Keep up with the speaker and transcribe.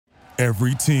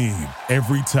Every team,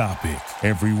 every topic,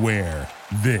 everywhere.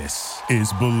 This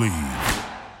is Believe.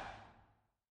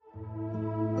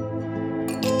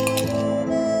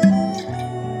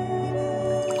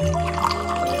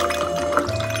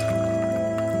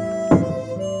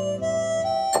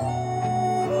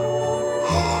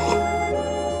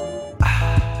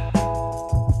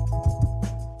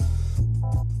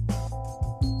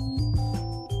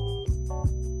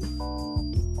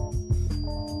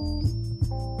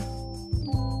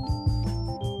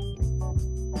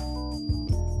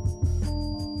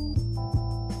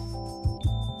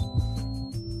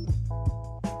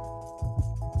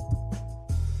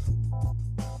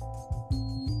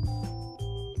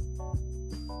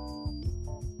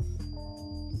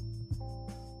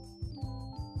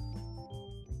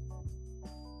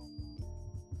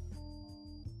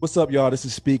 What's up, y'all? This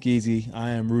is Speakeasy. I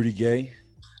am Rudy Gay.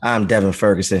 I'm Devin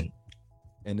Ferguson.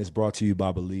 And it's brought to you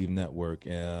by Believe Network,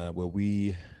 where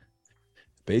we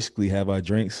basically have our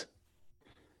drinks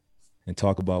and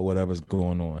talk about whatever's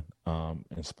going on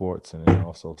in sports and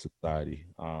also society.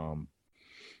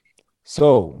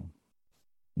 So,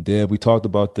 Dev, we talked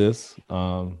about this,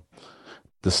 the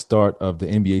start of the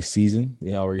NBA season.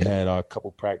 We already had our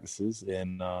couple practices,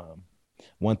 and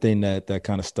one thing that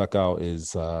kind of stuck out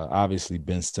is obviously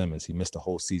Ben Simmons. He missed the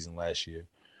whole season last year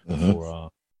for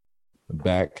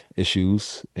back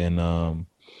issues, and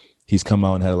he's come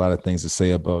out and had a lot of things to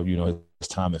say about, you know, his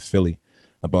time in Philly,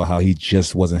 about how he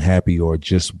just wasn't happy or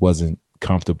just wasn't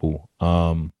comfortable.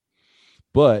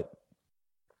 But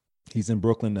he's in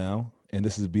Brooklyn now, and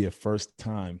this is be a first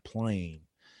time playing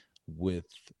with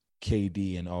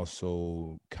KD and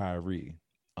also Kyrie.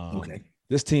 Okay.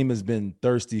 This team has been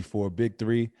thirsty for a big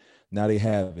three. Now they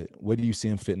have it. Where do you see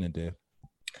him fitting in there?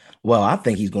 Well, I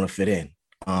think he's going to fit in.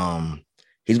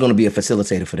 He's going to be a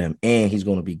facilitator for them, and he's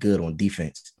going to be good on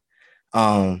defense.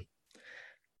 But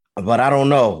I don't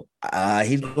know.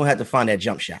 He's going to have to find that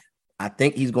jump shot. I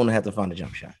think he's going to have to find a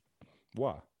jump shot.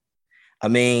 Why? I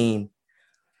mean,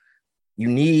 you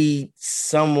need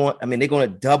someone. I mean, they're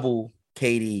going to double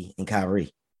KD and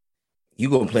Kyrie. You're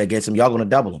going to play against them. Y'all going to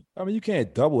double them. I mean, you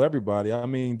can't double everybody. I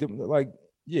mean, like,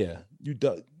 yeah, you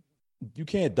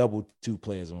can't double two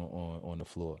players on the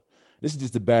floor. This is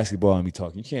just the basketball I'm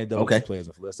talking. You can't double two players on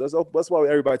the floor. So that's why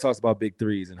everybody talks about big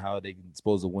threes and how they're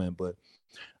supposed to win. But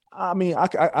I mean,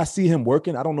 I see him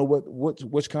working. I don't know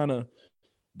which kind of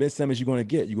Ben Simmons you're going to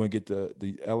get. You're going to get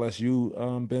the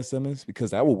LSU Ben Simmons,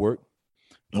 because that will work.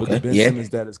 But the Ben Simmons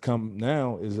that has come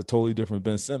now is a totally different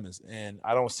Ben Simmons, and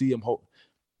I don't see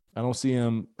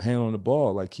him handling the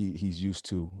ball like he's used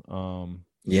to.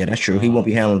 Yeah, that's true. He won't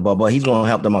be handling the ball, but he's going to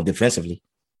help them out defensively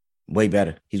way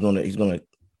better. He's going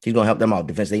to help them out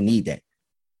defense. They need that.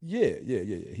 Yeah.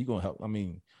 He's going to help. I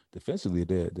mean, defensively,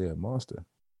 they're a monster.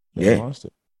 They're a monster.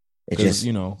 Because,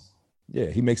 you know,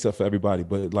 he makes up for everybody.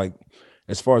 But, like,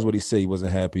 as far as what he said, he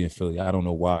wasn't happy in Philly. I don't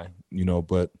know why, you know,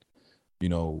 but, you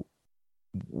know,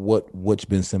 which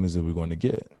Ben Simmons are we going to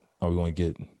get? Are we going to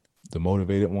get the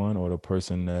motivated one or the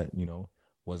person that, you know,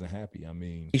 wasn't happy? I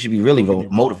mean, he should be really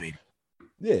motivated.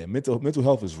 Yeah, mental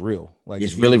health is real. Like,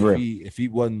 it's really real. If he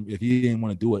didn't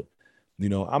want to do it, you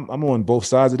know, I'm on both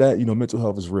sides of that. You know, mental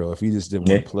health is real. If he just didn't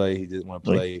want to play, he didn't want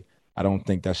to play. I don't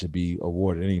think that should be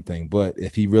awarded anything. But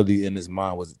if he really in his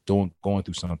mind was going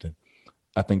through something,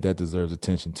 I think that deserves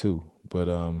attention too. But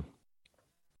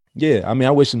yeah, I mean,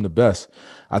 I wish him the best.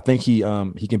 I think he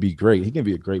can be great. He can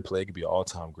be a great player. He can be an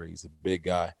all-time great. He's a big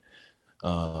guy.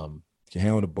 Can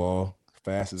handle the ball,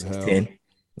 fast as hell. 6'10".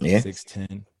 Yeah.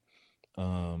 6'10".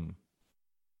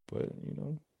 But you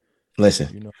know,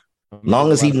 listen, you know, I mean,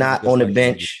 long as he's not on the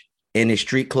bench in his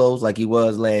street clothes like he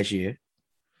was last year.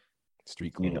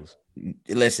 Street clothes. You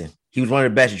know, listen, he was one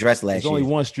of the best dressed last year. There's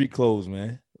only one street clothes,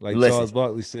 man. Like Charles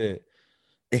Barkley said.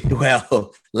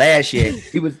 Well, last year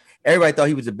everybody thought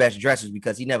he was the best dresser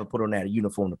because he never put on that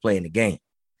uniform to play in the game.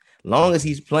 Long as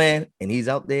he's playing and he's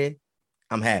out there,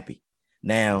 I'm happy.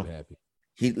 Now,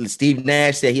 Steve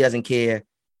Nash said he doesn't care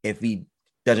if he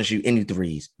doesn't shoot any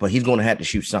threes, but he's going to have to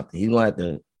shoot something. He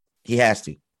has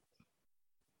to.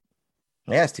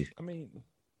 He has to. I mean,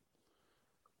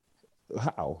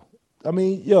 how? I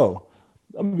mean, yo,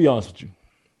 let me be honest with you.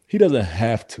 He doesn't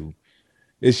have to.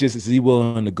 It's just, is he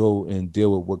willing to go and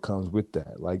deal with what comes with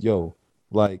that? Like, yo,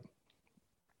 like,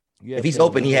 yeah, if he's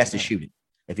open, he has to shoot it.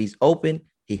 If he's open,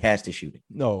 he has to shoot it.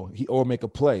 No, or make a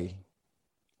play.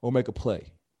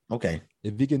 Okay.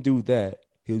 If he can do that,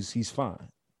 he's fine.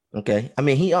 Okay. I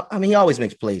mean, he always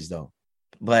makes plays though.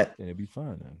 But it'd be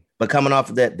fine then. But coming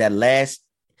off of the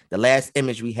last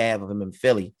image we have of him in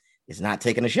Philly is not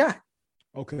taking a shot.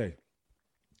 Okay.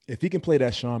 If he can play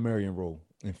that Sean Marion role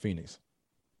in Phoenix,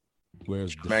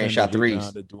 Whereas Marion shot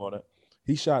threes.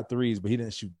 He shot threes, but he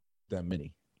didn't shoot that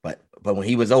many. But when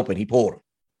he was open, he pulled them.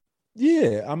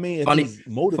 Yeah, I mean, funny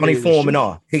form and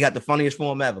all. He got the funniest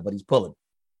form ever, but he's pulling.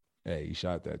 Hey, he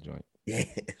shot that joint. Yeah,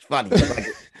 it's funny.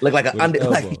 Look like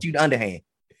he shoot underhand.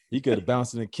 He could have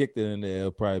bounced it and kicked it in there.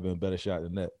 It'll probably been a better shot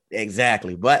than that.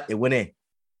 Exactly, but it went in.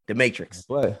 The Matrix.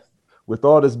 But with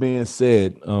all this being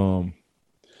said,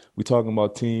 we talking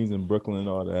about teams in Brooklyn and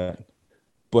all that.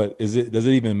 But does it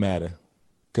even matter?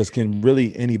 Because can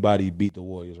really anybody beat the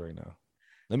Warriors right now?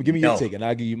 Give me your take, and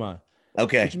I'll give you mine.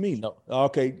 Okay. What you mean? No.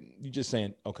 Okay, you just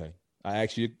saying, okay. I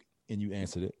asked you, and you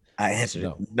answered it. I answered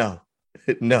it. No.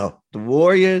 No. The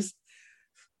Warriors,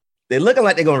 they're looking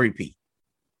like they're going to repeat.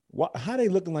 How they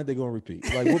looking like they're going to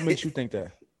repeat? Like, what makes you think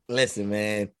that? Listen,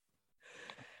 man.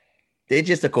 They're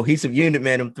just a cohesive unit,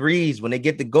 man. Them threes, when they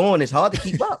get to going, it's hard to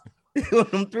keep up.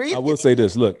 Them threes. I will say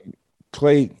this. Look,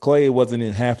 Clay wasn't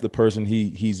in half the person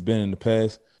he's been in the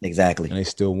past. Exactly. And they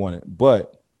still won it.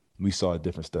 But we saw a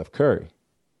different Steph Curry.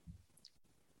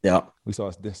 Yeah. We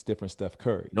saw this different Steph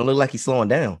Curry. Don't look like he's slowing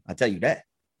down. I tell you that.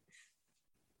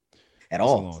 It's a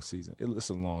long season. It's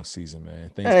a long season, man.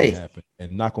 Things can happen.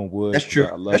 And knock on wood. That's true.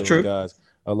 I love those guys.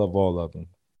 I love all of them.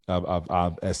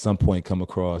 I've at some point come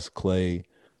across Clay,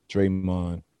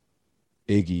 Draymond,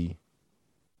 Iggy,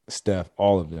 Steph,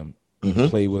 all of them.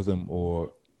 Played with them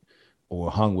or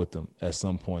hung with them at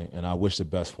some point, and I wish the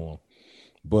best for them.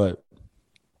 But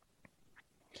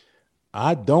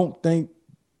I don't think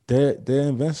they're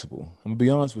invincible. I'm gonna be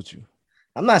honest with you.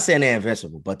 I'm not saying they're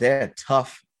invincible, but they're a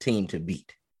tough team to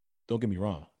beat. Don't get me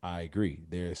wrong. I agree.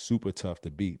 They're super tough to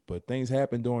beat, but things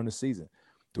happen during the season.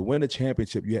 To win a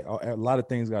championship, a lot of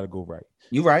things got to go right.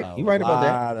 You're right. You're right about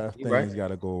that. A lot of things got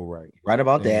to go right. Right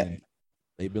about that.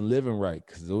 They've been living right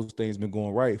because those things been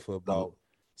going right for about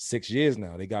 6 years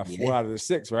now. They got 4 out of the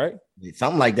 6, right?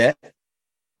 Something like that.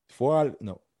 4 out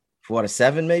of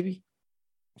 7, maybe.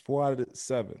 4 out of the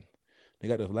 7. They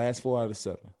got the last 4 out of the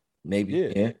 7. Maybe.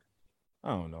 Yeah. I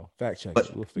don't know. Fact check.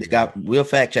 But we'll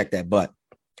fact check that. But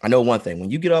I know one thing: when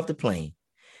you get off the plane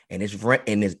and it's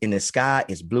in the sky,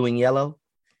 it's blue and yellow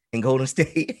in Golden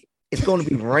State. It's going to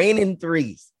be raining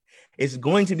threes. It's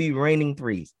going to be raining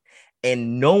threes,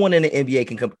 and no one in the NBA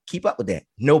can keep up with that.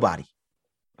 Nobody.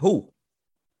 Who?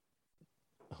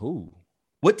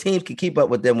 What teams can keep up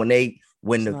with them when it's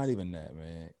not even that,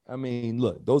 man. I mean,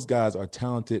 look, those guys are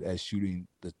talented at shooting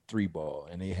the 3 ball,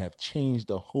 and they have changed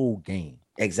the whole game.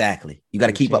 Exactly. You got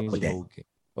to keep up with that.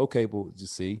 Okay, but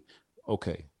just see.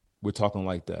 Okay, we're talking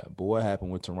like that. But what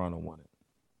happened when Toronto won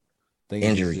it?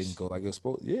 Injuries didn't go like it's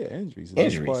supposed. Yeah, injuries.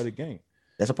 That's part of the game.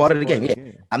 That's a part of the game.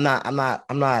 Yeah, I'm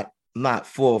not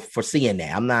for seeing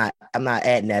that. I'm not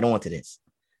adding that on to this.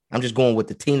 I'm just going with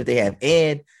the team that they have.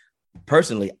 And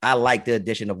personally, I like the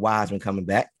addition of Wiseman coming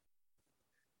back.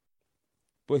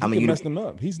 But he can mess them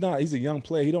up. He's a young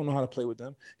player. He don't know how to play with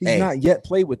them. He's not yet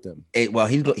played with them. He's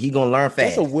gonna learn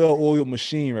fast. That's a well-oiled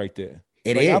machine right there.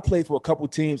 It is. I played for a couple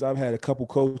teams. I've had a couple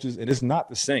coaches, and it's not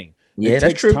the same. Yeah, it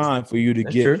takes time for you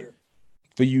to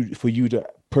for you to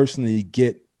personally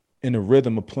get in the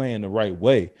rhythm of playing the right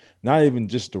way. Not even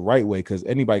just the right way, because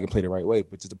anybody can play the right way,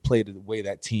 but just to play the way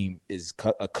that team is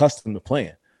accustomed to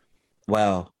playing.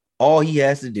 Well, all he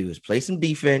has to do is play some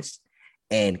defense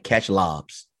and catch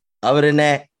lobs. Other than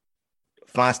that,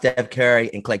 find Steph Curry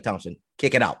and Klay Thompson.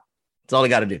 Kick it out. That's all they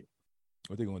got to do.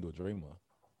 What they going to do with Draymond?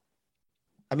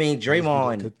 I mean,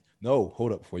 Draymond. No,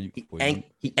 hold up.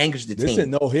 He anchors the team.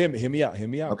 Listen, no, hear me out.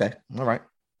 Okay, all right.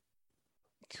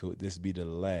 Could this be the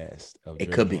last of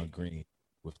Draymond Green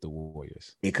with the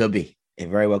Warriors? It could be. It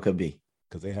very well could be.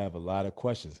 Because they have a lot of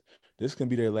questions. This can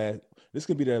be their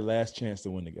last chance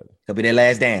to win together. Could be their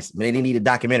last dance. Maybe they need a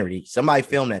documentary. Somebody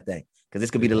film that thing. Because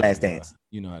this could be the last dance.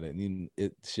 You know how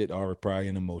that shit are probably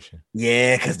in emotion.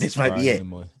 Yeah, because this might be it.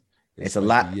 It's a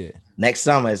lot. Next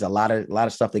summer is a lot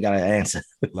of stuff they gotta answer.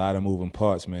 A lot of moving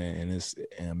parts, man. And it's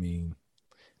the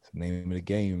name of the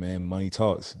game, man. Money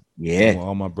talks. Yeah. I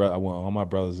want all my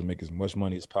brothers to make as much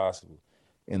money as possible.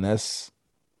 And that's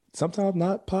sometimes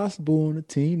not possible on a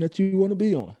team that you want to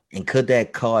be on. And could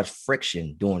that cause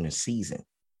friction during the season?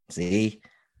 See?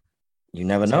 You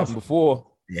never know. Happened before.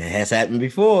 It has happened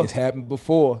before. It's happened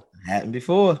before. Happened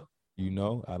before.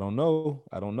 I don't know.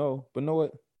 But know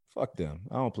what? Fuck them.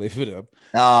 I don't play for them.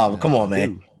 Oh, come on,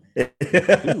 man.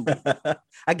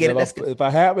 I get it. If I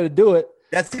happen to do it,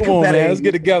 come on, man. Let's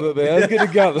get together, man.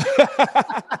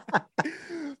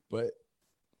 But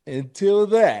until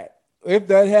that, if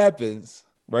that happens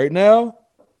right now,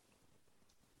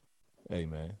 hey,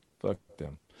 man, fuck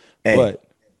them. Hey, but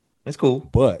that's cool.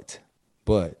 But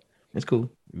it's cool.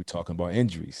 We were talking about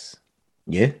injuries.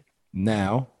 Yeah.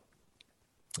 Now,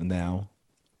 Now,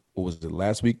 what was it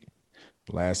last week?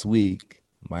 Last week,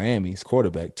 Miami's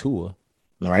quarterback Tua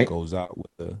goes out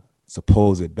with a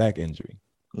supposed back injury.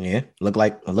 Yeah, look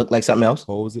like something else.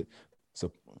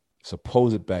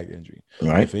 Supposed back injury.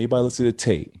 Right. If anybody looks at the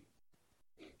tape,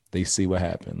 they see what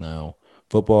happened. Now,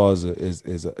 football is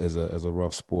a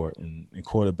rough sport, and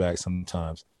quarterbacks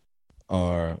sometimes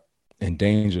are in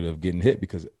danger of getting hit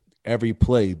because every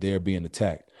play they're being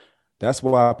attacked. That's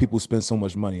why people spend so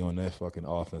much money on their fucking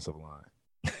offensive line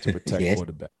to protect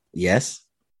quarterbacks. Yes.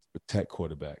 Protect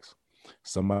quarterbacks.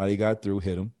 Somebody got through,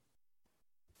 hit him,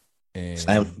 and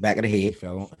back of the head.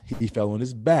 He fell on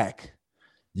his back.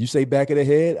 You say back of the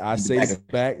head, I say his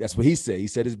back. That's what he said. He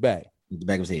said his back. The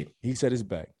back of his head. He said his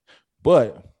back.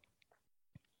 But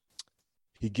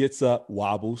he gets up,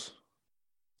 wobbles,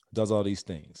 does all these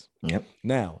things. Yep.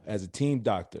 Now, as a team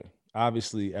doctor,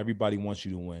 obviously everybody wants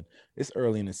you to win. It's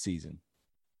early in the season.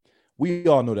 We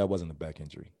all know that wasn't a back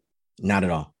injury. Not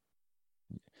at all.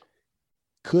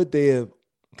 Could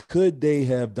they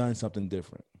have done something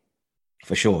different?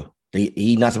 For sure.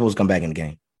 He's not supposed to come back in the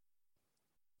game.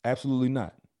 Absolutely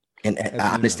not. And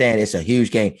I understand it's a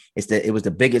huge game. It was the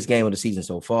biggest game of the season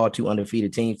so far. 2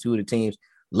 undefeated teams, 2 of the teams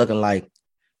looking like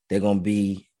they're going to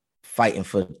be fighting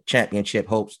for championship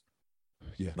hopes.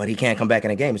 Yeah. But he can't come back in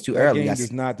the game. It's too early. That game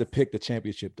does not depict the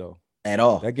championship, though. At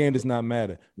all. That game does not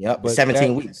matter. Yep. But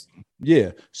 17 weeks.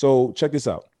 Yeah. So check this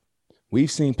out.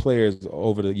 We've seen players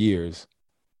over the years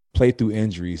play through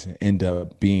injuries and end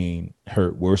up being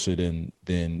hurt worse than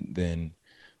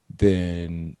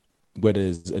what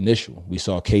is initial. We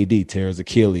saw KD tear his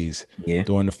Achilles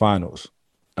during the finals.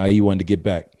 He wanted to get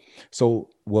back. So,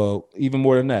 well, even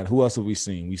more than that, who else have we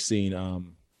seen? We've seen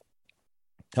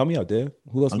help me out, Dave.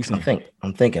 Who else we seen?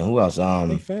 I'm thinking who else?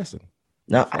 Fasten.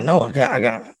 No, I know. I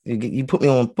got you put me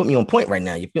on point right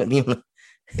now. You put me on.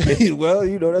 Well,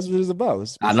 that's what it's about.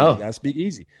 I know. You gotta speak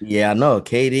easy. Yeah, I know.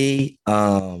 KD.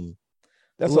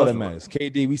 That's all that matters.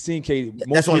 KD. We seen KD.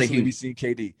 Most recently, we seen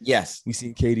KD. Yes, we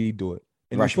seen KD do it.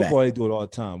 And rush in football, back. They do it all the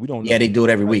time. We don't know. Yeah, they do it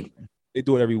every week. They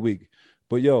do it every week.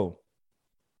 But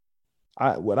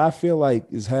what I feel like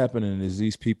is happening is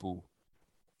these people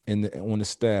on the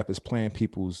staff is playing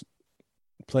people's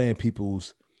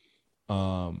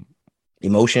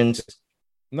emotions.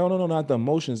 No, not the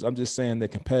emotions. I'm just saying the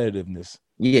competitiveness.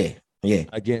 Yeah.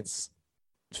 Against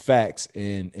facts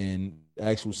and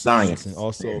actual science and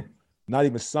also not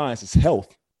even science, it's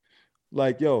health.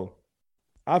 Like,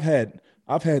 I've had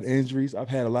injuries, I've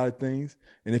had a lot of things,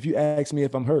 and if you ask me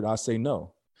if I'm hurt, I'll say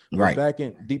no. Right.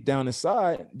 But deep down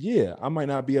inside, I might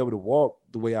not be able to walk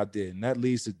the way I did, and that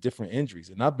leads to different injuries.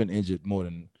 And I've been injured more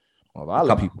than a lot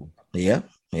of people. Yeah.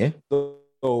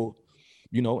 So,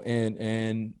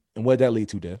 and what did that lead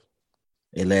to, Dev?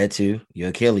 It led to your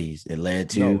Achilles. It led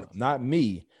to no, not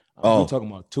me. I'm talking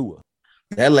about Tua.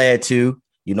 That led to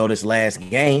this last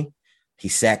game. He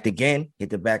sacked again, hit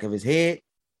the back of his head,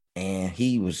 and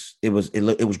it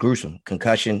was gruesome.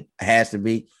 Concussion has to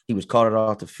be. He was carted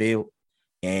off the field,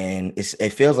 and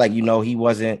it feels like he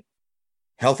wasn't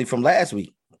healthy from last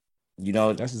week.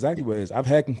 That's exactly what it is. I've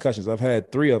had concussions. I've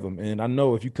had 3 of them, and I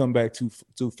know if you come back too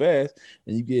fast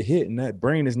and you get hit, and that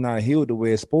brain is not healed the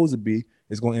way it's supposed to be,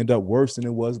 it's going to end up worse than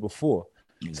it was before.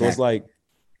 Exactly. So it's like,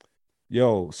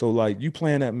 you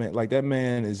playing that man, like that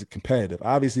man is competitive,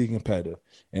 obviously competitive,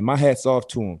 and my hat's off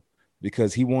to him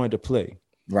because he wanted to play.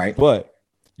 Right. But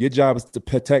your job is to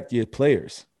protect your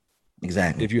players.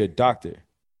 Exactly. If you're a doctor,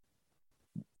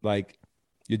 like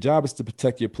your job is to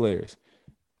protect your players.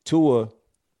 Tua,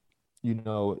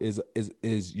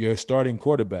 is your starting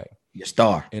quarterback. Your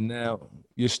star. And now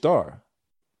your star.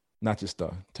 Not your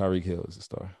star. Tyreek Hill is a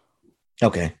star.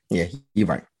 Okay. Yeah, you're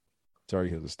right. Tyreek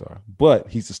Hill's a star. But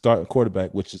he's a starting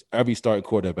quarterback, which is every starting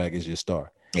quarterback is your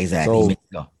star. Exactly.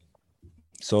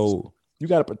 So you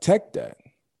got to protect that.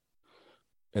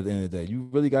 At the end of the day, you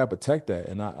really got to protect that.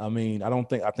 And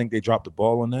I think they dropped the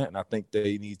ball on that. And I think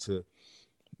they need to,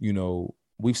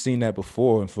 we've seen that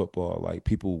before in football, like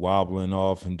people wobbling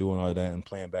off and doing all that and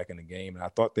playing back in the game. And I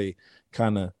thought they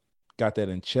kind of got that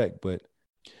in check. But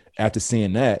after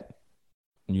seeing that,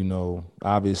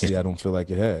 obviously I don't feel like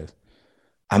it has.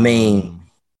 I know.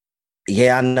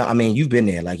 You've been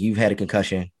there. Like, you've had a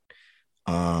concussion.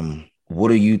 What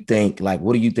do you think? Like,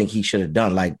 what do you think he should have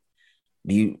done? Like,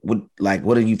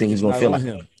 what do you think he's going to feel like?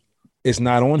 Him. It's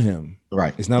not on him.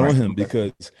 Right. It's not on him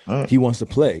because he wants to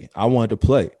play. I wanted to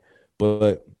play.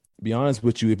 But be honest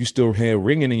with you, if you still have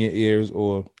ringing in your ears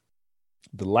or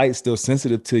the light's still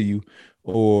sensitive to you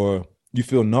or you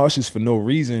feel nauseous for no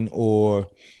reason or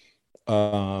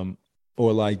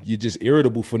like you're just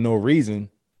irritable for no reason,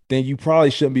 then you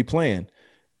probably shouldn't be playing.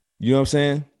 You know what I'm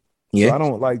saying? Yeah. So I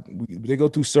don't like they go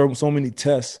through so many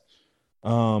tests,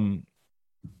 for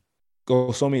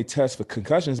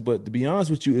concussions. But to be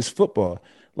honest with you, it's football.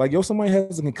 Like, yo, somebody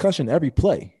has a concussion every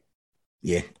play.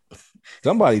 Yeah.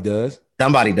 Somebody does.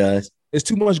 Somebody does. It's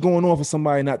too much going on for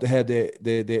somebody not to have their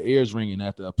ears ringing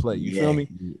after a play. You feel me?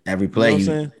 Every play,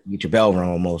 you get your bell rung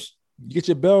almost. You get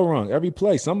your bell rung every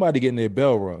play. Somebody getting their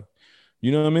bell rung.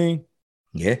 You know what I mean?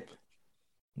 Yeah.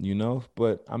 You know,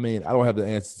 but I mean, I don't have the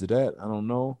answer to that. I don't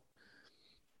know.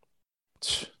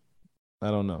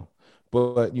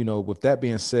 But you know, with that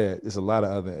being said, there's a lot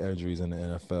of other injuries in the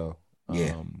NFL.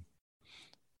 Yeah.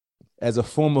 As a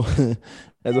former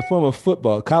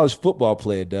college football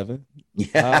player, Devin.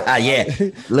 Yeah,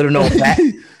 yeah. Little known fact.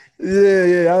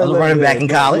 Yeah. I was running back in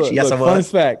college. Look, yes, I was.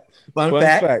 Fun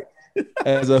fact.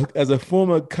 As a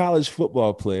former college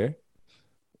football player,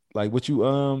 like what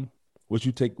you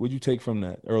take from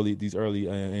that these early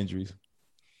injuries?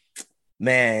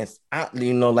 Man,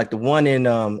 like the one in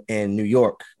New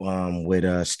York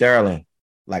with Sterling.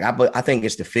 Like I think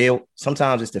it's the field.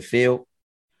 Sometimes it's the field.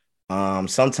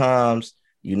 Sometimes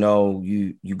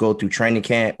you go through training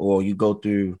camp or you go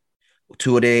through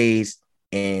 2 days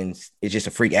and it's just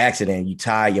a freak accident.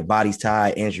 Your body's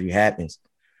tired, injury happens.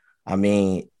 I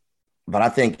mean, but I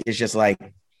think it's just like,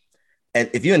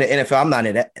 if you're in the NFL, I'm not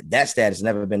in that status,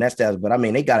 never been that status, but I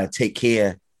mean, they got to take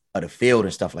care of the field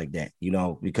and stuff like that,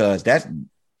 because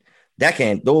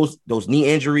those knee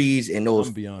injuries and those,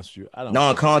 I'm be honest with you, I don't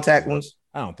non-contact ones.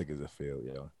 I don't think it's a field,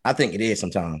 yo. I think it is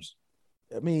sometimes.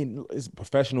 I mean, it's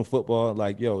professional football.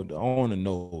 Like, yo, on the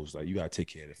nose, like you gotta take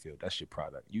care of the field. That's your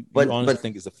product. You honestly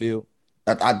think it's a field?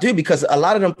 I do, because a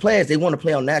lot of them players, they want to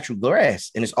play on natural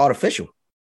grass and it's artificial.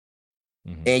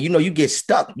 Mm-hmm. And you get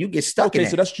stuck. You get stuck. Okay,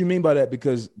 so that's what you mean by that,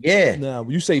 because now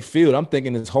when you say field, I'm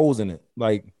thinking there's holes in it.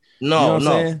 Like, no, I'm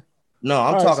saying? No,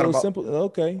 I'm talking about simple.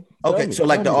 Okay. So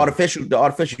like the artificial,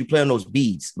 you play on those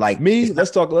beads. Like me,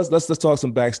 let's talk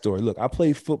some backstory. Look, I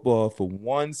played football for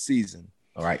 1 season.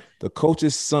 All right. The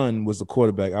coach's son was the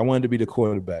quarterback. I wanted to be the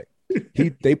quarterback.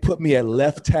 They put me at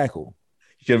left tackle.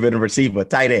 Should have been a receiver,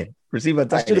 tight end. Receiver,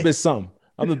 tight end. I should have been something.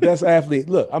 I'm the best athlete.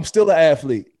 Look, I'm still an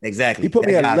athlete. Exactly. He put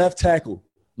me at left tackle.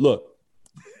 Look,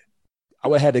 I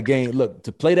would have had to gain. Look,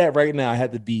 to play that right now, I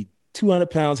had to be 200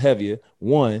 pounds heavier.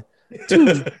 1,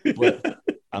 2. But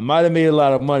I might have made a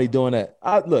lot of money doing that.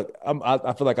 I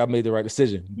feel like I made the right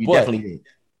decision. You definitely did.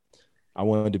 I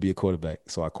wanted to be a quarterback,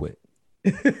 so I quit.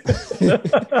 You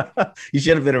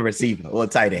should have been a receiver or a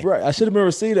tight end. Right. I should have been a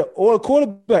receiver or a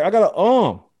quarterback. I got an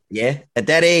arm. Yeah. At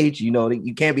that age, you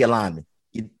can't be a lineman.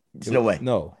 There's no way.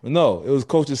 No. It was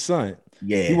coach's son.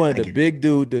 Yeah. He wanted the big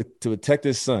dude to protect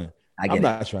his son. I'm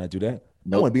not trying to do that.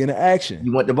 Nope. I want to be in the action.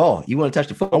 You want the ball. You want to touch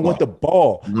the football. I want the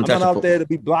ball. I'm not out there to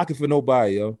be blocking for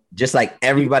nobody, yo. Just like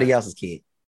everybody else's kid.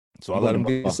 So I let him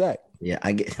get sacked. Yeah,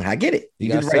 I get it.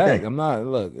 You did the right thing. I'm not.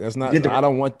 Look, that's not. I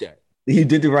don't want that. You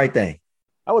did the right thing.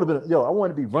 I would have been. I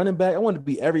wanted to be running back. I wanted to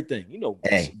be everything.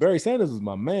 Barry Sanders was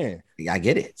my man. Yeah, I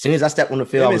get it. As soon as I stepped on the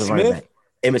field, I was a running back.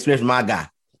 Emmitt Smith was my guy.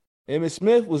 Emmitt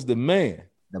Smith was the man.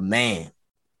 The man.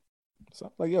 So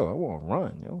I'm like, I want to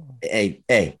run, yo. Hey.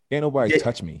 Can't nobody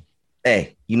touch me.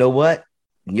 Hey, you know what?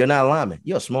 You're not a lineman.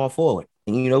 You're a small forward.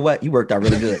 And you know what? You worked out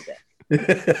really good.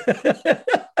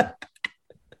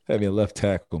 Having a left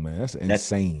tackle, man. That's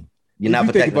insane. You're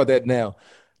not think about that now.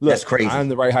 Look, that's crazy. I'm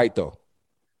the right height, though.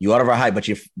 You are the right height,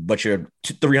 but you're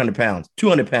 300 pounds,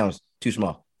 200 pounds too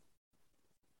small.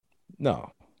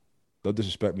 No. Don't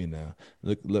disrespect me now.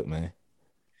 Look, man.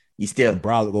 You still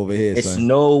brolic over here. It's son.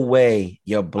 No way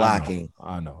you're blocking.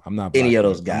 I know. I'm not blocking any of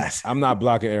those guys. I'm not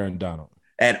blocking Aaron Donald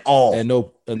at all. And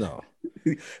no.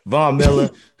 Von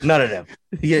Miller, none of them.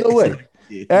 No way.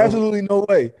 Absolutely no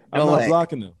way. I'm not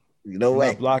blocking them. No way.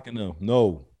 I'm not blocking them.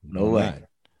 No way.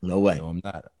 No way. No, I'm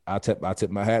not. I tip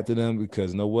my hat to them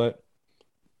because you know what?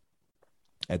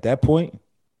 At that point,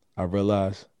 I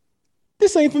realized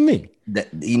this ain't for me.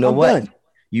 You know what? Done.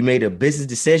 You made a business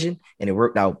decision and it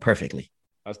worked out perfectly.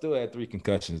 I still had 3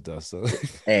 concussions though, so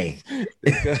hey,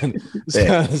 it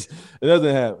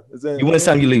doesn't happen. You win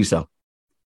some, you lose some.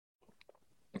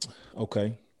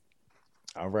 Okay.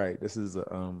 All right. This is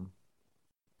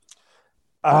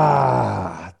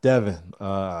Devin.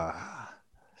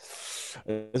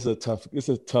 It's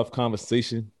a tough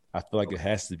conversation. I feel like it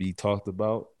has to be talked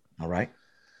about. All right.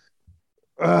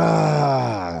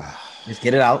 Let's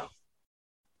get it out.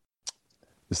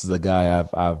 This is a guy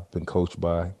I've been coached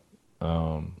by.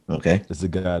 Okay. This is a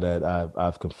guy that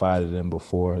I've confided in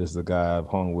before. This is a guy I've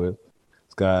hung with.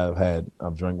 This guy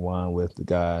I've drank wine with. A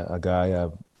guy I've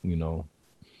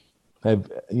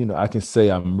I can say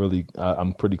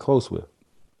I'm pretty close with.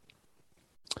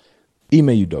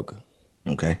 Ime Udoka.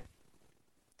 Okay.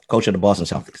 coach of the Boston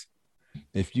Celtics.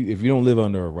 If you don't live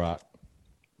under a rock,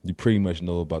 you pretty much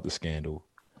know about the scandal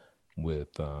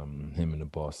with him and the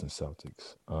Boston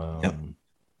Celtics. Yep.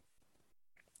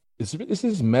 It's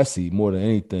just messy more than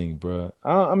anything, bro.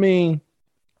 I mean,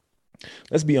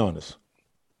 let's be honest.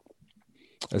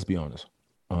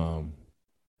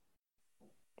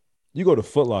 You go to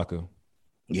Foot Locker.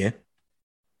 Yeah.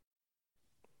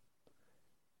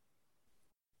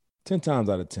 10 times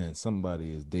out of 10,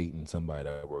 somebody is dating somebody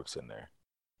that works in there.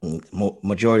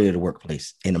 Majority of the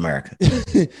workplace in America.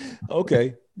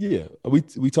 Okay. Yeah.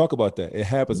 We talk about that. It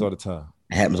happens all the time.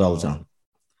 It happens all the time.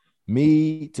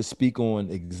 Me to speak on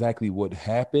exactly what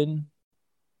happened,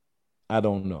 I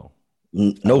don't know.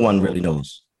 No one really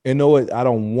knows. You know what? I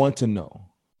don't want to know.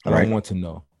 I Right. don't want to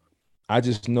know. I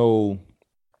just know,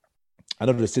 I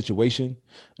know the situation,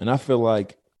 and I feel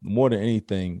like more than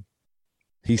anything,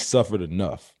 he suffered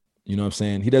enough. You know what I'm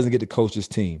saying? He doesn't get to coach his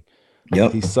team.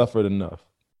 Yep. He suffered enough.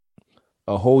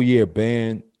 A whole year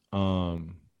ban.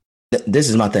 This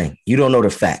is my thing. You don't know the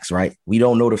facts, right? We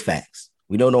don't know the facts.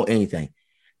 We don't know anything.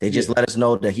 They just let us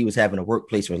know that he was having a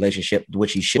workplace relationship,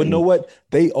 which he shouldn't. But you know what?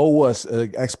 They owe us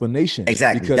an explanation.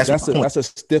 Exactly. Because that's a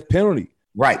stiff penalty.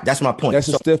 Right. That's my point. That's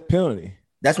a stiff penalty.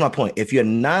 That's my point. If you're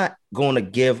not going to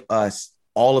give us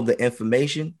all of the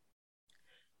information,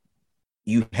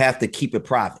 you have to keep it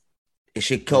private. It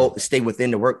should stay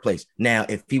within the workplace. Now,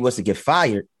 if he was to get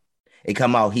fired, it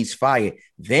come out he's fired,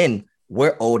 then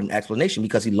we're owed an explanation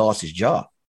because he lost his job.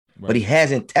 Right. But he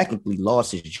hasn't technically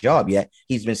lost his job yet.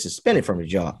 He's been suspended from his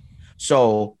job.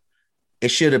 So it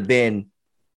could have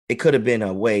been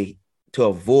a way to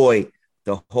avoid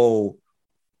the whole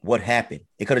what happened.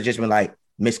 It could have just been like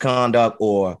misconduct,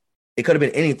 or it could have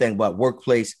been anything but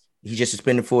workplace. He just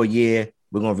suspended for a year.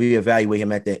 We're going to reevaluate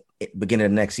him at the beginning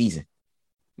of the next season.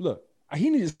 Look, he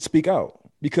needs to speak out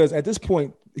because at this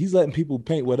point, he's letting people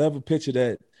paint whatever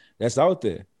picture that's out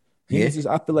there. I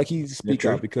feel like he needs to speak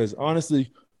out because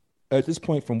honestly, at this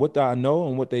point, from what I know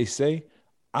and what they say,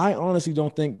 I honestly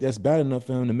don't think that's bad enough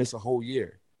for him to miss a whole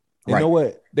year. You know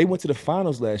what? They went to the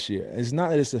finals last year. It's not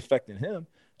that it's affecting him.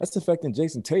 That's affecting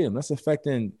Jason Tatum. That's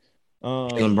affecting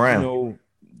Jaylen Brown.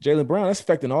 Jaylen Brown. That's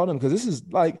affecting all of them because this is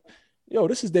like,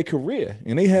 this is their career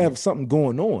and they have something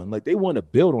going on. Like they want to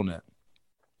build on that.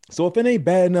 So if it ain't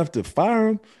bad enough to fire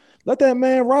him, let that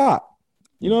man rock.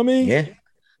 You know what I mean? Yeah.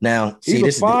 Now,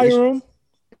 either fire him.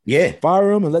 Yeah.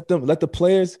 Fire him and let the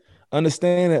players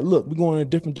understand that, look, we're going in a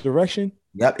different direction.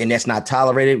 Yep. And that's not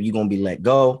tolerated. You're going to be let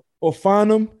go. Or find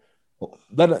them,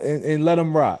 let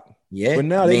them rock. Yeah. But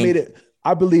now they made it.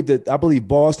 I believe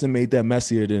Boston made that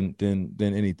messier than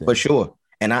anything. For sure.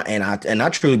 And I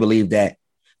truly believe that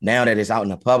now that it's out in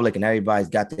the public and everybody's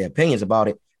got their opinions about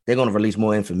it, they're going to release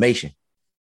more information.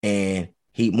 And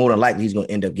more than likely he's going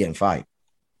to end up getting fired.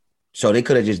 So they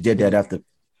could have just did that after.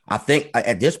 I think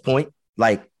at this point,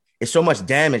 like it's so much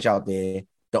damage out there.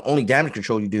 The only damage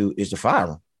control you do is to fire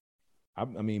him. I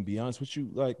mean, be honest with you.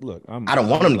 Like, look, I don't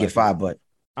want him to get fired, but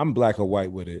I'm black or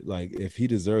white with it. Like, if he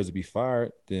deserves to be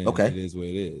fired, then it is what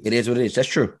it is. It is what it is. That's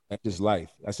true. That's just life.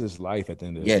 That's just life at the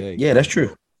end of the day. Yeah, that's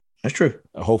true. That's true.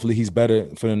 Hopefully he's better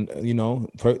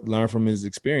learn from his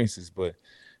experiences. But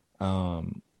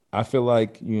I feel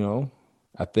like,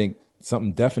 I think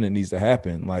something definite needs to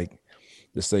happen. Like,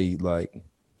 to say, like,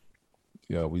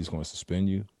 we just going to suspend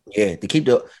you. Yeah, to keep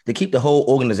the whole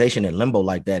organization in limbo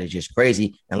like that is just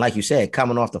crazy. And like you said,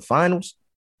 coming off the finals,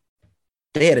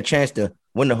 they had a chance to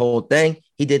win the whole thing.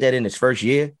 He did that in his first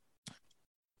year.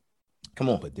 Come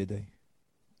on. But did they?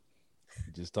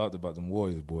 We just talked about them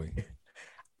Warriors, boy.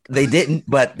 They didn't,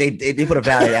 but they put a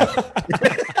value out.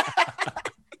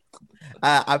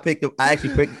 I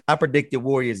predicted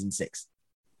Warriors in 6.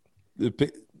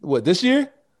 What, this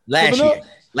year? Last year.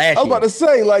 I was about to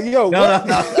say, like, yo, no.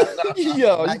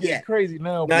 Yo, you getting crazy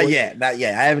now, boy. Not yet.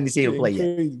 I haven't seen him play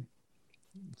yet.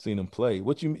 Seen him play.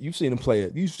 You've seen him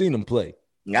play? You've seen him play.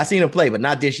 I seen him play, but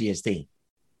not this year's team.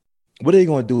 What are they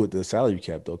going to do with the salary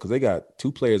cap though? Because they got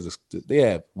 2 players. They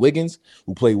have Wiggins,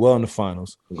 who played well in the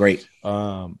finals. Great.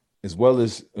 As well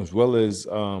as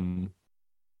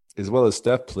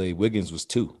Steph played. Wiggins was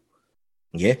 2.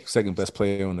 Yeah. Second best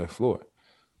player on their floor.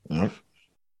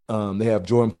 Mm-hmm. They have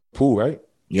Jordan Poole, right?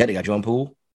 Yeah, they got Jordan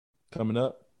Poole coming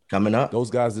up. Those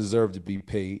guys deserve to be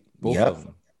paid. Both of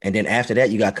them. And then after that,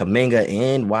 you got Kuminga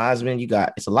and Wiseman.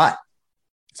 It's a lot.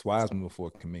 It's Wiseman before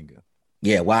Kuminga.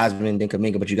 Yeah, Wiseman, then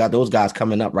Kuminga. But you got those guys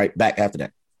coming up right back after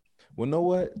that. Well, know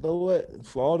what?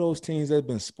 For all those teams that have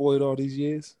been spoiled all these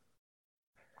years,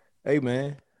 hey,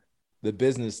 man, the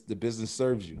business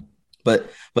serves you.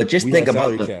 But just think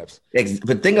about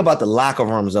the locker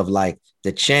rooms of like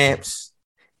the champs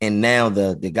and now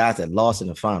the guys that lost in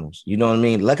the finals. You know what I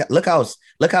mean? Look how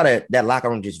that locker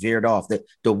room just veered off.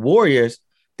 The Warriors,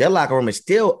 their locker room is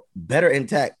still better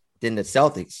intact than the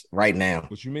Celtics right now.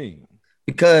 What you mean?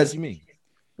 Because what you mean?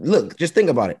 Look, just think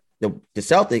about it. The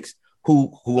Celtics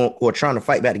who are trying to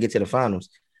fight back to get to the finals,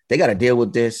 they got to deal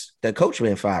with this. The coach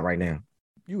being fired right now.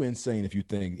 You insane if you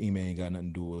think Ime ain't got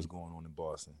nothing to do with what's going on in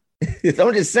Boston.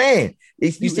 I'm just saying.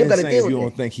 You still got to deal with it. You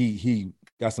don't think he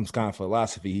got some kind of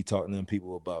philosophy he talking to them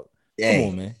people about. Hey,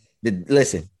 come on, man.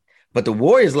 Listen, but the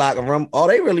Warriors locker room, all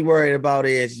they really worried about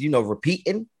is,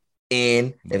 repeating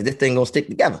and if this thing gonna stick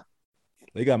together.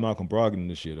 They got Malcolm Brogdon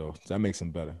this year, though. So that makes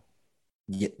them better.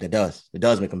 Yeah, it does. It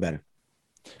does make them better.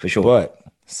 For sure. But,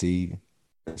 see,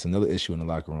 it's another issue in the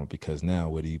locker room because now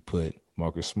where do you put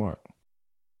Marcus Smart?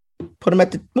 Move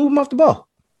him off the ball.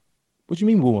 What you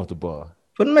mean move off the ball?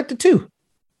 Put him at the 2.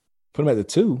 Put him at the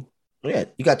 2? Yeah,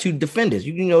 you got 2 defenders.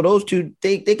 Those 2,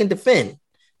 they can defend.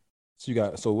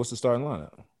 So what's the starting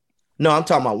lineup? No, I'm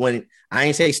talking about when I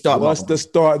ain't say start. What's the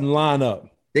starting lineup?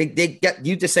 They got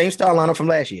you the same starting lineup from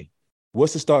last year.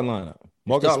 What's the starting lineup?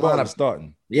 Marcus Smart is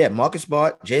starting. Yeah, Marcus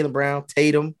Smart, Jaylen Brown,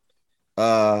 Tatum,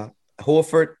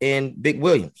 Horford, and Big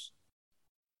Williams.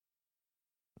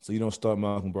 So you don't start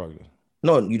Malcolm Brogdon?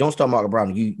 No, you don't start Malcolm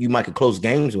Brogdon. You might could close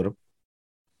games with him.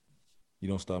 You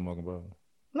don't start Malcolm Brogdon?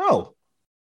 No.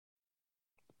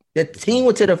 The team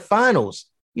went to the finals.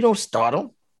 You don't start him.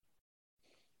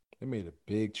 They made a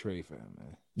big trade for him,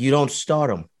 man. You don't start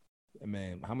him.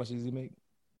 Man, how much does he make?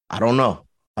 I don't know.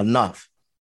 Enough.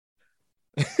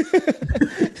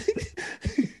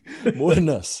 More than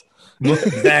us.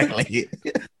 Exactly.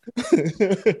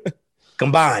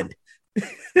 Combined.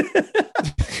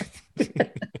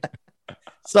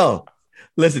 So,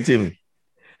 listen to me.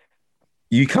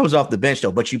 He comes off the bench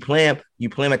though, but you play him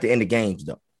at the end of games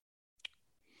though.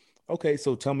 Okay,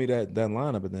 so tell me that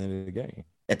lineup at the end of the game.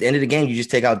 At the end of the game, you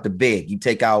just take out the big. You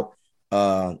take out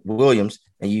Williams,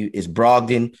 and it's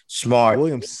Brogdon, Smart.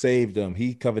 Williams saved them.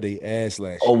 He covered their ass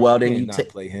last year. Oh well, then you not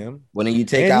play him. Well, then you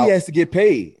take and out. He has to get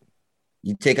paid.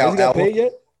 You take out. Has he got paid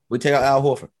yet? We take out Al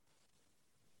Horford.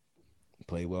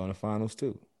 Played well in the finals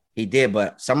too. He did,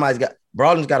 but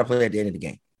Brogdon's got to play at the end of the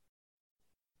game.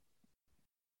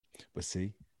 But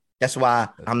see, that's why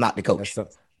I'm not the coach.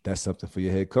 That's something for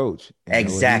your head coach. And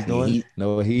exactly.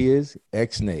 Know what he is?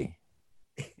 Ex-nay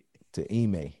to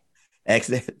Ime.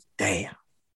 Damn.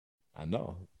 I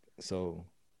know. So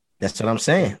that's what I'm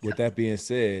saying. With that being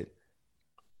said,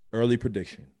 early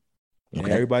prediction. Okay.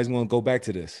 And everybody's going to go back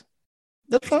to this.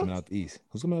 Who's coming out the East?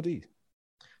 Who's coming out the East?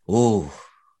 Ooh.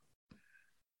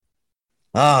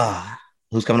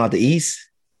 Who's coming out the East?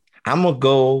 I'm going to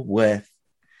go with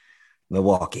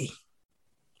Milwaukee.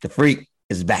 The Freak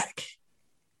is back.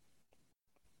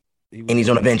 And he's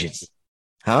on a vengeance.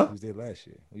 Huh? He was there last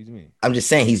year. What do you mean? I'm just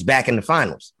saying he's back in the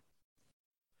finals.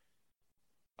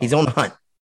 He's on the hunt.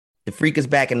 The Freak is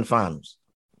back in the finals.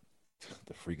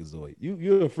 The Freakazoid.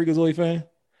 You're a Freakazoid fan?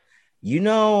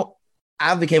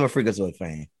 I became a Freakazoid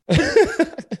fan.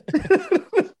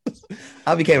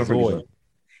 I became a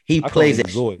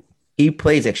Freakazoid. He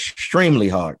plays extremely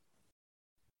hard.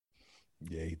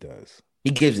 Yeah, he does.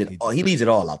 He gives it all. He leaves it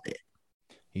all out there.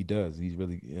 He does. He's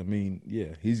really. I mean,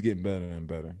 yeah, he's getting better and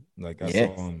better. Like I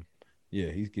saw him.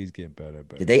 Yeah, he's getting better and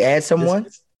better. Did they add someone?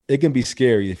 It can be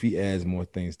scary if he adds more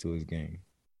things to his game.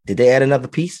 Did they add another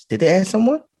piece? Did they add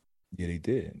someone? Yeah, they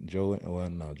did. Joe. Well,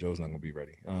 no, Joe's not gonna be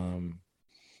ready.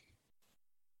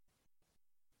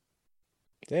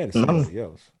 They added somebody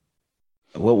else.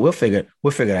 Well, we'll figure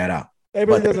that out. It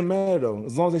really doesn't matter though.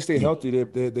 As long as they stay healthy,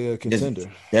 they're a contender.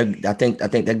 I think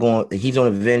they're going. He's on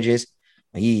Avengers.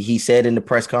 He said in the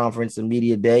press conference, the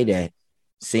media day, that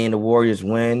seeing the Warriors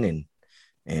win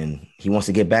and he wants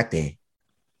to get back there.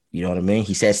 You know what I mean?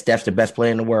 He said Steph's the best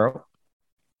player in the world.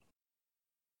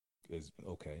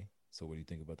 Okay. So what do you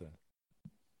think about that?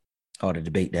 Hard to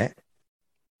debate that.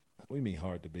 What do you mean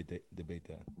hard to debate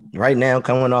that? Right now,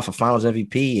 coming off a Finals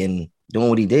MVP and doing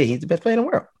what he did, he's the best player in the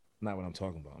world. Not what I'm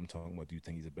talking about. I'm talking about, do you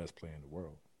think he's the best player in the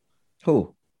world?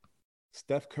 Who?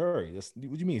 Steph Curry. What do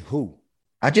you mean who?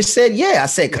 I just said, yeah. I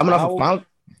said coming off a Finals.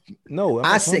 No, I'm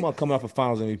not talking about coming off a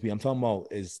Finals MVP. I'm talking about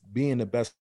is being the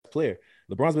best player.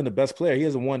 LeBron's been the best player. He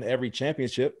hasn't won every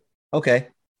championship. Okay.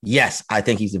 Yes, I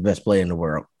think he's the best player in the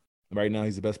world. Right now,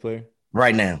 he's the best player?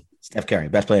 Right now, Steph Curry,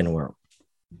 best player in the world.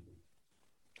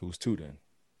 Who's two then?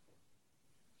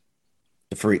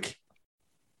 The Freak.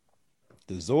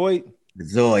 The Zoid? The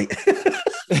Zoid.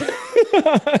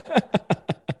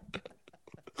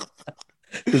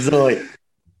 The Zoid.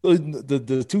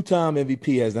 The two-time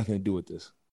MVP has nothing to do with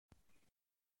this.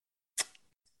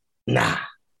 Nah.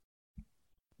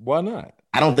 Why not?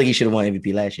 I don't think he should have won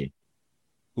MVP last year.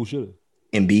 Who should have?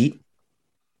 Embiid.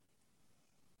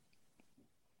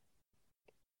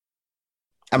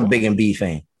 I'm a big Embiid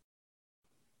fan.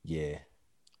 Yeah.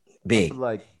 Big.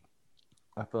 I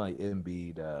feel like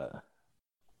Embiid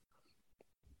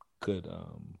could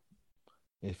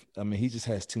he just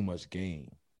has too much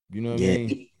game. You know what I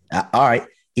mean? All right.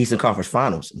 Eastern Conference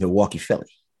Finals, Milwaukee, Philly.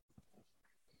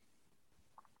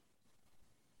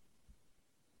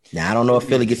 Now I don't know if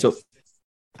Philly gets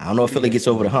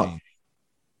over the hump.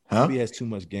 Huh? He has too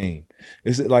much game.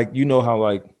 Is it like, you know how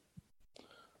like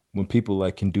when people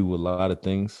like can do a lot of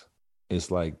things, it's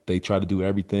like they try to do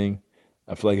everything.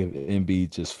 I feel like if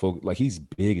Embiid just focus, like he's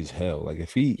big as hell. Like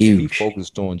if he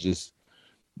focused on just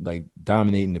like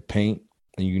dominating the paint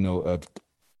and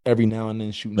every now and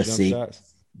then shooting jump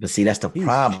shots. But see, that's the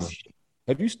problem.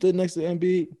 Have you stood next to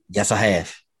Embiid? Yes, I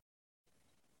have.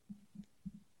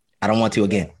 I don't want to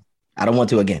again.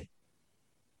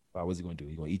 Wow, what's he gonna do?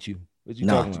 He gonna eat you? What you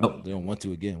talking about? Nope. They don't want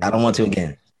to again. I don't want to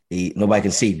again. Nobody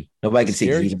can see me. Nobody can see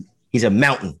me. He's a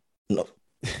mountain. No.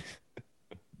 I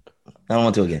don't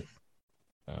want to again.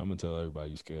 I'm gonna tell everybody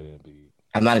you're scared of Embiid.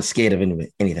 I'm not scared of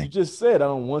anything. You just said I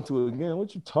don't want to again.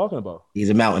 What you talking about? He's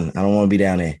a mountain. I don't want to be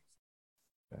down there.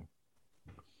 Okay.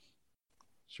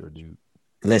 Sure, dude.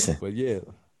 Listen. But yeah.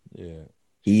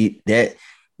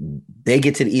 They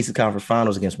get to the Eastern Conference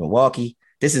Finals against Milwaukee.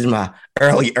 This is my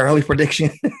early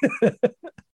prediction.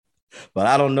 But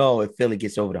I don't know if Philly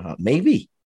gets over the hump. Maybe.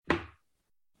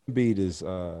 Embiid is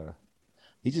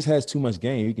he just has too much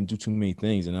game. He can do too many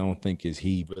things, and I don't think he's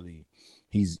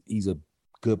a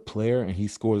good player and he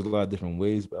scores a lot of different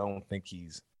ways, but I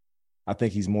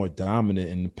think he's more dominant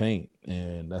in the paint,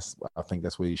 and I think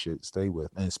that's what he should stay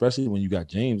with. And especially when you got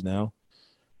James now.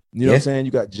 You know what I'm saying?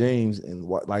 You got James, and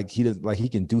he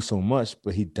can do so much,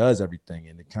 but he does everything,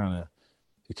 and it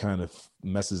kind of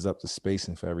messes up the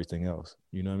spacing for everything else.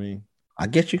 You know what I mean? I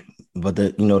get you, but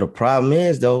the problem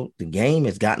is though the game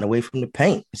has gotten away from the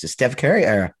paint. It's a Steph Curry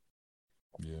era.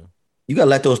 Yeah, you gotta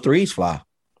let those threes fly.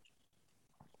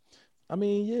 I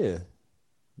mean, yeah.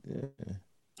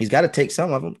 He's got to take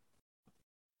some of them.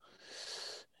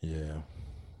 Yeah,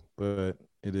 but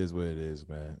it is what it is,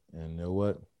 man. And you know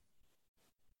what?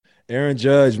 Aaron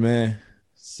Judge, man,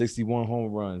 61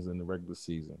 home runs in the regular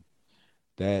season.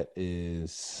 That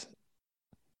is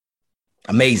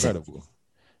amazing. Incredible.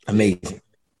 Amazing.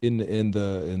 In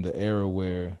the era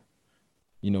where,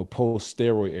 post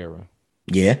steroid era.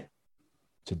 Yeah.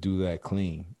 To do that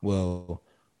clean. Well,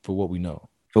 for what we know.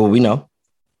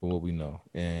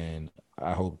 And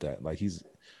I hope that he's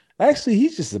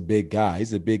just a big guy.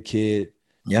 He's a big kid.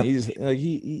 Yeah.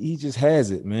 He just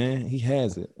has it, man. He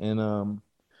has it. And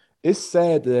it's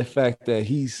sad the fact that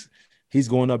he's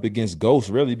going up against Ghost,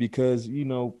 really, because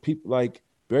people like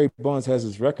Barry Bonds has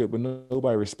his record, but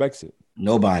nobody respects it.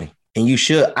 Nobody. And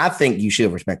I think you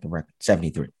should respect the record.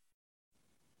 73.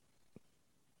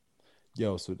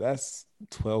 Yo, so that's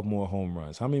 12 more home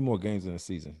runs. How many more games in a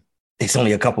season? It's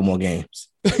only a couple more games.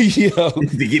 Yo.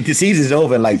 The season's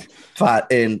over in like 5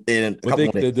 in a couple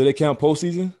more days. Do they count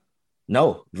postseason?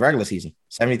 No, regular season.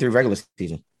 73 regular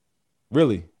season.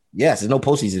 Really? Yes, there's no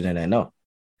postseason in that. No.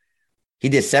 He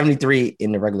did 73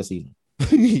 in the regular season.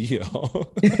 Yo.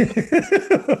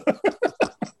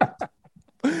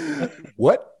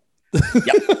 What?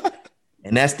 Yep.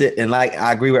 And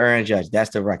I agree with Aaron Judge.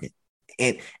 That's the record.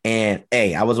 And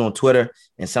hey, I was on Twitter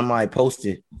and somebody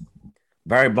posted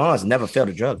Barry Bonds never failed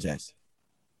a drug test.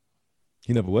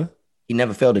 He never what? He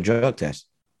never failed a drug test.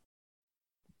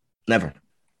 Never.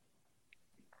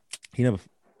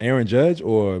 Aaron Judge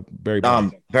or Barry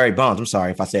Bonds? Barry Bonds. I'm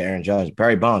sorry if I said Aaron Judge.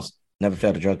 Barry Bonds never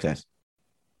failed a drug test.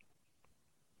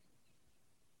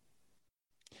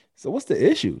 So what's the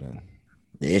issue then?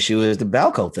 The issue is the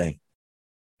Balco thing.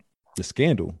 The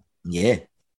scandal. Yeah.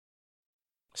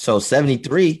 So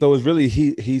 73. So it's really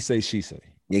he say, she say.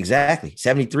 Exactly.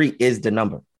 73 is the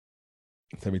number.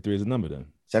 73 is the number then.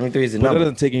 73 is the but number. That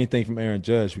doesn't take anything from Aaron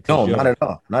Judge. No, not at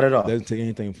all. Not at all. Doesn't take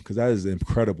anything because that is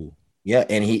incredible. Yeah,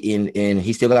 and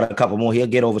he still got a couple more. He'll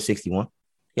get over 61.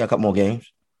 He got a couple more games.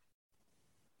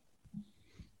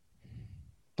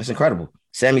 That's incredible.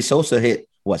 Sammy Sosa hit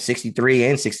 63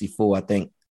 and 64, I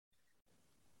think.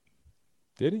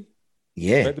 Did he?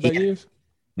 Yeah. Back-to-back years?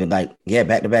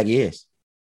 Back-to-back years.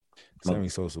 Sammy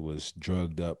Sosa was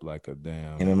drugged up like a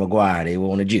damn. Him and McGuire, they were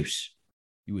on the juice.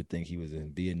 You would think he was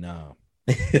in Vietnam.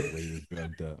 The way he was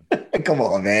drugged up. Come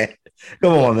on, man.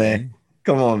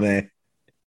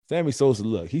 Sammy Sosa,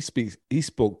 look, he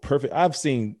spoke perfect. I've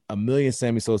seen a million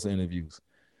Sammy Sosa interviews.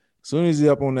 As soon as he's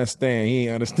up on that stand, he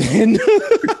ain't understand.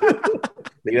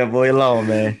 Leave that boy alone,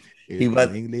 man. He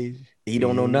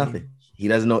don't know nothing. He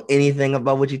doesn't know anything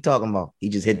about what you're talking about. He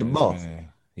just hit the ball. Man.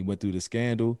 He went through the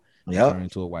scandal. Yep. Turned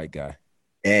into a white guy.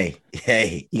 Hey,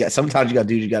 sometimes you got to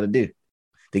do what you got to do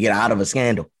to get out of a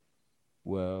scandal.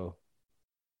 Well,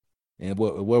 and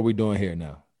what are we doing here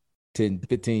now? 10,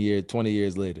 15 years, 20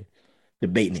 years later.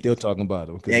 Debating Still talking about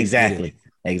him. Exactly.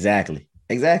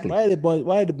 Why did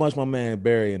they bunch my man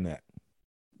Barry in that?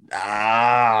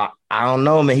 I don't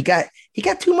know, man. He got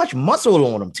too much muscle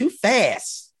on him, too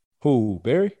fast. Who,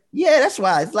 Barry? Yeah, that's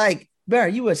why. It's like,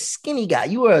 Barry, you were a skinny guy.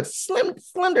 You were a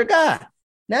slender guy.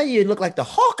 Now you look like the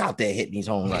Hawk out there hitting these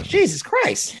home runs. Jesus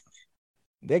Christ.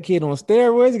 That kid on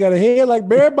steroids got a head like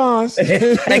Barry Bonds.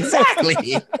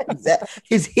 Exactly.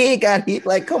 His head got hit.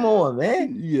 Like, come on,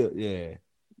 man.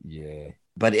 Yeah.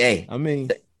 But hey, I mean,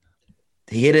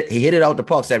 he hit it out the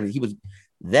park.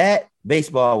 That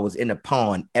baseball was in the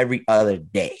pond every other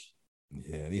day.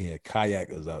 Yeah, they had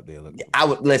kayakers out there. I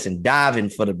would diving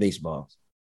for the baseballs.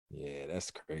 Yeah,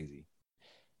 that's crazy.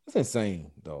 That's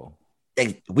insane, though.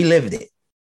 We lived it.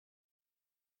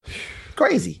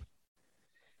 Crazy.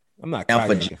 I'm not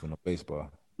kayaking for no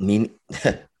baseball. Me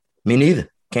neither.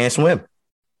 Can't swim.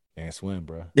 Can't swim,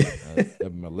 bro. That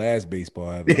was my last baseball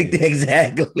I ever did.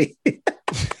 Exactly.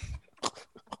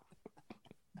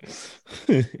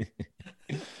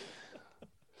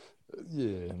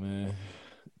 Yeah, man.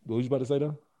 What was you about to say,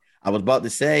 though? I was about to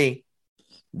say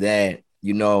that,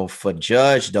 for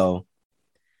Judge, though,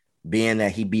 being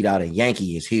that he beat out a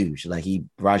Yankee is huge. Like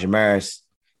Roger Maris,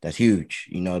 that's huge.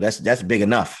 That's big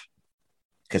enough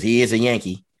because he is a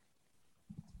Yankee.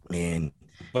 And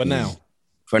for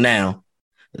now,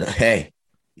 hey,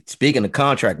 speaking of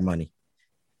contract money,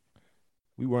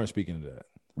 we weren't speaking of that.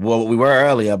 Well, we were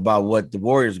earlier about what the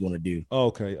Warriors are going to do. Oh,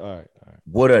 okay, all right.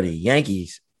 What are the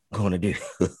Yankees going to do?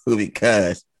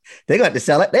 Because they got to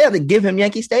sell it. They have to give him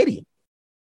Yankee Stadium.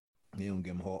 They don't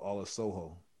give him all of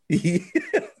Soho.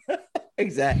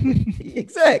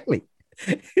 Exactly.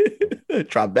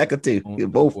 Tribeca too.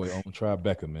 Both. Boy, own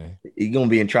Tribeca, man. He's gonna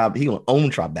be in Tribeca. He's gonna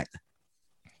own Tribeca.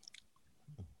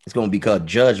 It's gonna be called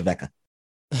Judge Becca.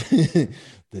 The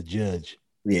Judge.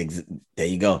 Yeah, there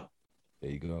you go.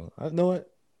 There you go. I know it.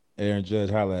 Aaron Judge,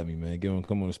 holla at me, man.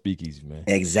 Come on to Speakeasy, man.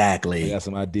 Exactly. I got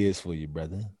some ideas for you,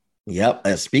 brother. Yep.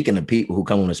 Speaking of people who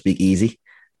come on to Speakeasy,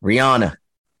 Rihanna,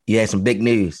 you had some big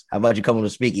news. How about you come on to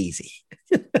Speakeasy?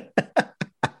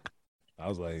 I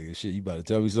was like, shit, you about to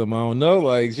tell me something I don't know?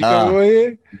 Like, she come over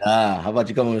here? Nah, how about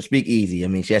you come on to Speakeasy? I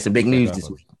mean, she had some big news this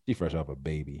week. She fresh off a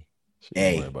baby. She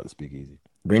don't worry about the Speakeasy.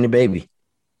 Bring the baby.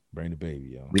 Bring the baby,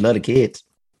 yo. We love the kids.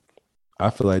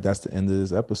 I feel like that's the end of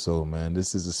this episode, man.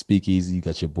 This is a Speakeasy. You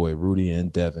got your boy Rudy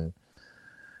and Devin.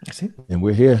 That's it. And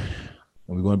we're here.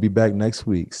 And we're going to be back next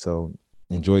week. So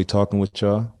enjoy talking with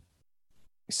y'all.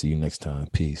 See you next time.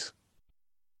 Peace.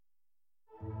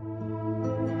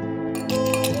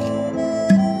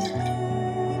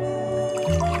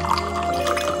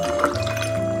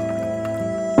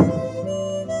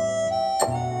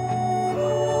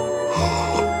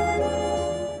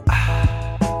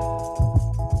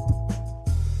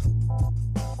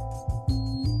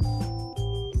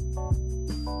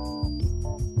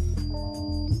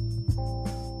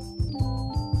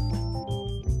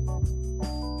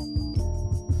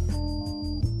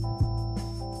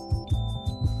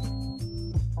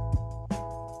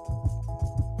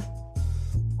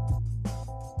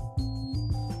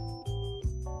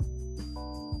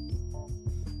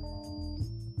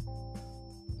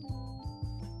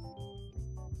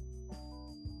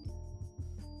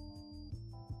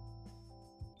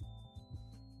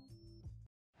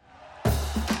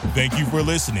 Thank you for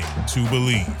listening to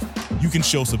Believe. You can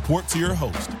show support to your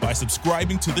host by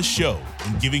subscribing to the show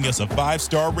and giving us a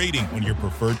 5-star rating on your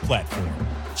preferred platform.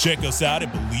 Check us out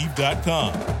at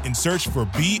Believe.com and search for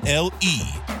BLEAV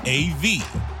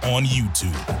on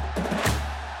YouTube.